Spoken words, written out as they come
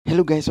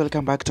Hello guys,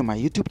 welcome back to my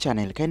YouTube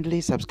channel. Kindly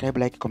subscribe,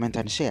 like, comment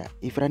and share.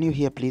 If you are new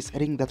here, please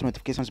ring that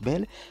notifications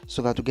bell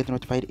so that you get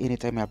notified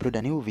anytime I upload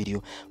a new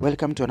video.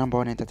 Welcome to a number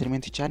one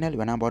entertainment channel,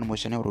 your number one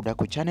motion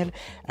Rudaku channel,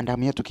 and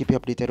I'm here to keep you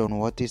updated on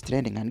what is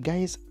trending. And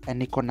guys,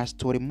 niko na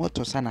story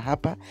moto sana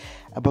hapa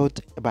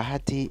about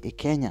Bahati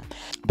Kenya.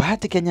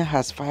 Bahati Kenya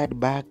has fired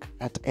back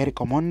at Eric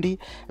Omondi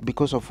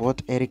because of what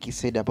Eric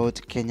said about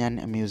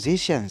Kenyan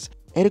musicians.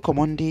 Eric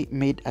Omondi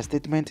made a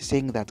statement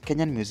saying that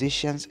Kenyan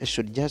musicians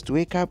should just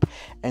wake up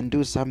and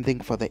do something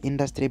for the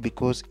industry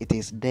because it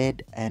is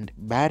dead and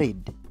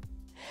buried.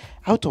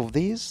 Out of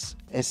this,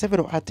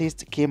 several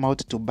artists came out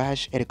to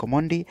bash Eric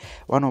Omondi,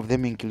 one of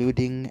them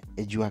including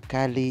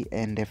Akili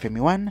and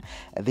Femi One.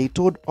 They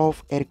told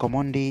off Eric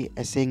Omondi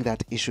saying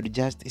that he should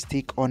just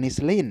stick on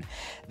his lane.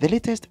 The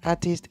latest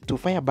artist to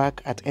fire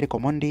back at Eric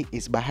Omondi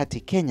is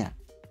Bahati Kenya.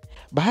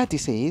 Bahati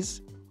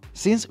says,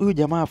 since huyu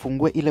jamaa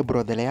afungue ile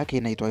brothele yake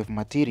inaitwa F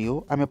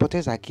Material,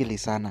 amepoteza akili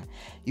sana.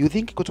 You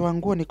think kutoa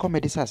nguo ni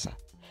comedy sasa?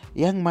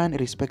 Young man,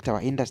 respect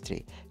our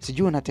industry.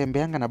 Sijui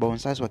unatembeanga na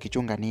bouncers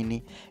wakichunga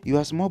nini.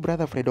 Your small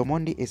brother Fred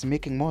Omondi is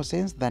making more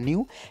sense than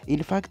you.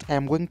 In fact, I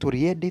am going to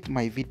re-edit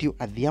my video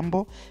at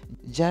Dhiambo.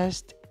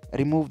 Just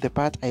remove the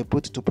part I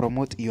put to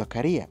promote your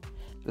career.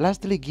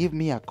 Lastly, give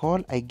me a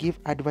call. I give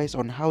advice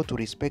on how to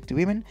respect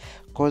women,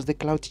 cause the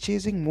clout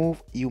chasing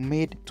move you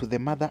made to the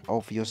mother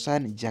of your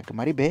son Jack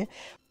Maribe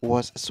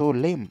was so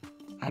lame.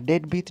 A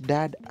deadbeat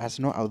dad has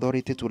no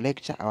authority to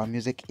lecture our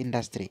music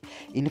industry.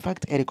 In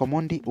fact, Eric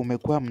Omondi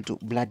umekuwa mtu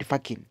blood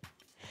fucking.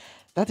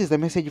 That is the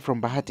message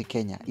from Bahati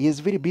Kenya. He is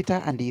very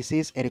bitter and he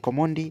says Eric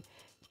Omondi,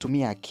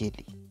 Tumia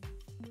Akili.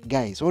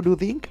 Guys, what do you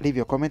think? Leave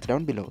your comment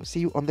down below. See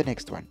you on the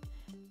next one.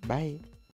 Bye.